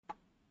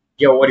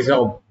Yo, what is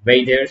up,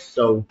 waiters?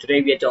 So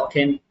today we are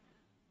talking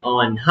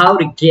on how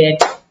to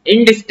get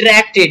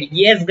indistracted.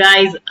 Yes,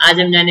 guys, आज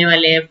हम जाने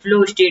वाले हैं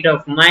flow state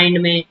of mind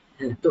में।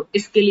 तो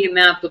इसके लिए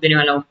मैं आपको देने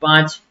वाला हूँ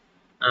 5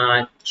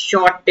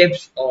 शॉर्ट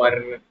टिप्स और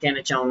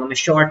कहना चाहूंगा मैं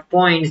शॉर्ट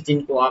पॉइंट्स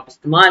जिनको आप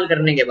इस्तेमाल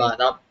करने के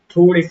बाद आप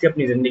थोड़ी सी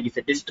अपनी जिंदगी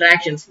से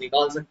डिस्ट्रैक्शंस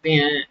निकाल सकते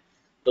हैं।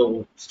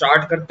 तो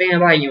स्टार्ट करते हैं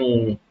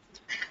भाइयों।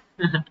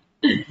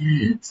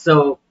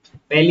 सो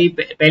पहली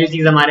पहली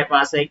चीज हमारे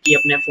पास है कि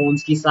अपने फोन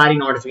की सारी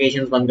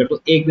नोटिफिकेशंस बंद कर दो।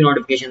 एक भी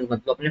नोटिफिकेशन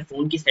मत लो, अपने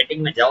फोन की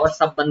सेटिंग में जाओ और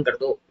सब बंद कर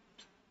दो।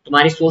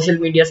 तुम्हारी सोशल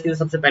मीडिया की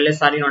सबसे पहले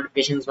सारी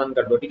नोटिफिकेशंस बंद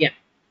कर दो, ठीक है।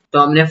 तो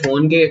अपने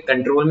फोन के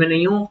कंट्रोल में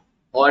नहीं हो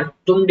और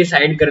तुम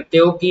डिसाइड करते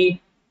हो कि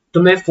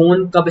तुम्हें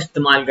फोन कब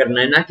इस्तेमाल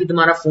करना है, ना कि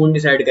तुम्हारा फोन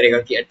डिसाइड करेगा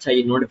कि अच्छा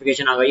ये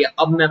नोटिफिकेशन आ गई है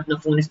अब मैं अपना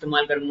फोन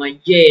इस्तेमाल करूंगा,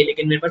 ये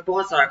लेकिन मेरे पास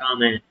बहुत सारा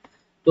काम है।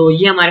 तो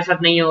ये हमारे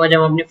साथ नहीं होगा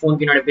जब हम अपने फोन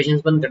की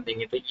नोटिफिकेशंस बंद कर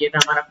देंगे। तो ये था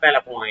हमारा पहला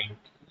पॉइंट।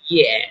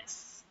 यस।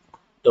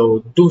 तो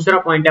दूसरा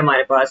पॉइंट है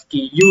हमारे पास कि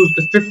यूज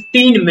द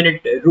 15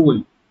 मिनट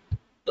रूल।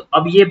 तो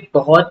अब ये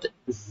बहुत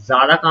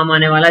ज्यादा काम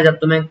आने वाला है जब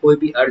तुम्हें कोई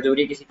भी अर्ज हो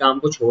रही है किसी काम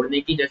को छोड़ने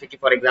की। जैसे कि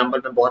फॉर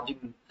एग्जांपल मैं बहुत ही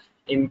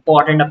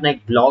इंपॉर्टेंट अपना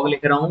एक ब्लॉग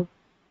लिख रहा हूँ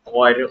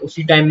और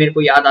उसी टाइम मेरे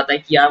को याद आता है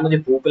कि यार मुझे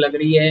भूख लग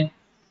रही है,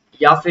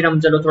 या फिर हम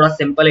चलो थोड़ा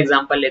सिंपल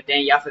एग्जांपल लेते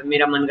हैं, या फिर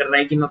मेरा मन कर रहा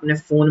है कि मैं अपने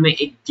फोन में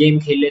एक गेम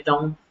खेल लेता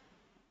हूँ।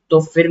 तो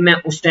फिर मैं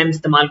उस टाइम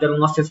इस्तेमाल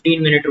करूंगा 15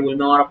 मिनट रूल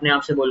में और अपने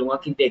आप से बोलूंगा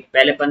कि देख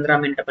पहले 15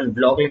 मिनट अपन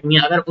ब्लॉग लिखनी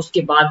है, अगर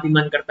उसके बाद भी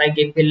मन करता है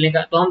गेम खेलने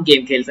का तो हम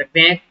गेम खेल सकते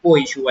हैं,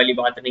 कोई इशू वाली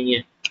बात नहीं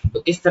है।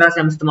 तो इस तरह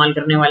से हम इस्तेमाल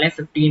करने वाले हैं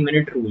 15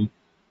 मिनट रूल।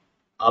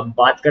 अब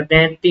बात करते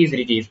हैं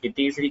तीसरी चीज की।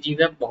 तीसरी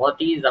चीज है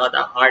बहुत ही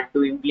ज्यादा hard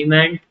to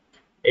implement.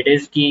 It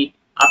is कि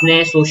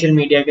अपने सोशल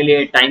मीडिया के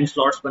लिए टाइम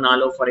स्लॉट्स बना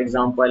लो। फॉर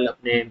एग्जाम्पल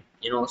अपने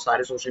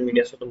सारे सोशल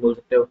मीडिया से तुम बोल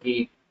सकते हो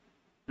कि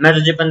मैं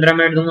तुझे 15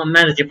 मिनट दूंगा,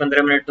 मैं तुझे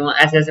 15 मिनट दूंगा,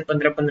 ऐसे ऐसे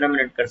 15-15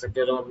 मिनट कर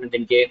सकते हो तुम अपने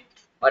दिन के।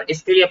 और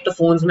इसके लिए अब तो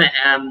फोन्स में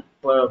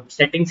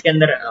सेटिंग्स के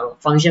अंदर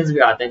फंक्शंस भी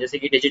आते हैं, जैसे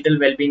कि डिजिटल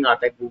वेलबींग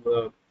आता है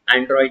गूगल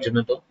एंड्रॉइड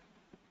में तो,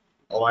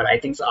 और आई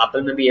थिंक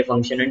एप्पल में भी ये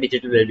फंक्शन है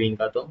डिजिटल वेलबींग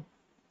का। तो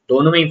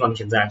दोनों में ही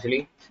फंक्शन है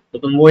एक्चुअली। तो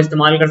तुम वो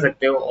इस्तेमाल कर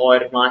सकते हो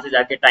और वहां से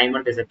जाके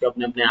टाइमर दे सकते हो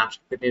अपने अपने ऐप्स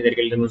कितनी देर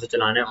के लिए तुम्हें उसे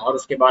चलाना है, और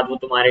उसके बाद वो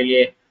तुम्हारे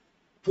लिए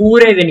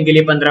पूरे दिन के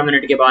लिए 15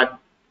 मिनट के बाद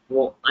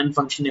वो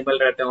अनफंक्शनेबल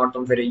रहते हैं और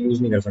तुम फिर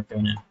यूज नहीं कर सकते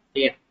उन्हें,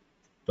 ठीक है।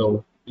 So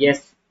yes,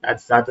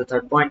 that's the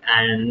third point.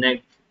 And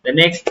the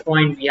next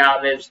point we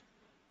have is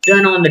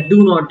turn on the do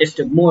not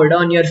disturb mode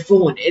on your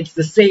phone. It's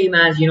the same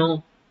as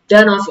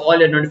turn off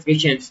all your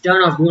notifications,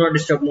 turn off do not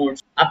disturb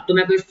mode. अब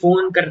तुम्हें कोई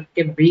phone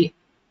करके भी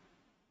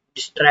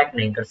distract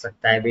नहीं कर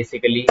सकता है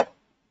basically,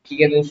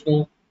 ठीक है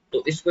दोस्तों।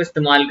 तो इसको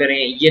इस्तेमाल करें,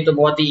 ये तो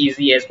बहुत ही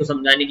इजी है, इसको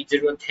समझाने की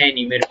जरूरत है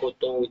नहीं मेरे को।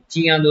 तो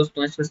जी हाँ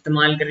दोस्तों, इसको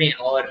इस्तेमाल करें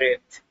और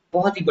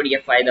बहुत ही बढ़िया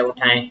फायदा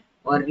उठाएं।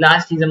 और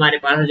लास्ट चीज हमारे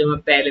पास है जो मैं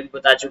पहले भी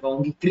बता चुका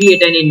हूँ कि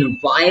create an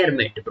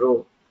environment bro.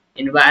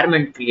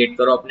 Environment create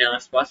करो अपने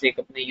आसपास, एक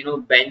अपने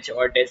बेंच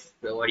और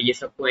डेस्क और ये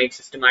सबको एक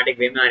सिस्टमैटिक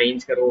वे में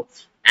अरेंज करो।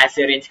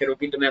 ऐसे अरेंज करो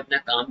कि तुम्हें अपना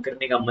काम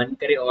करने का मन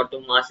करे और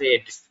तुम वहां से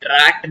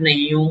डिस्ट्रैक्ट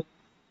नहीं हो,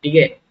 ठीक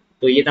है।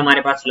 तो ये था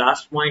हमारे पास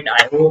लास्ट पॉइंट।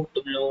 आई होप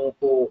तुम लोगों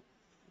को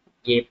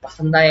ये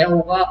पसंद आया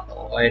होगा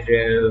और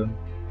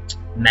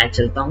मैं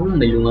चलता हूँ,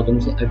 मिलूंगा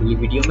तुमसे अगली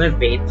वीडियो में।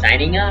 Wait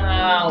signing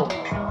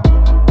out.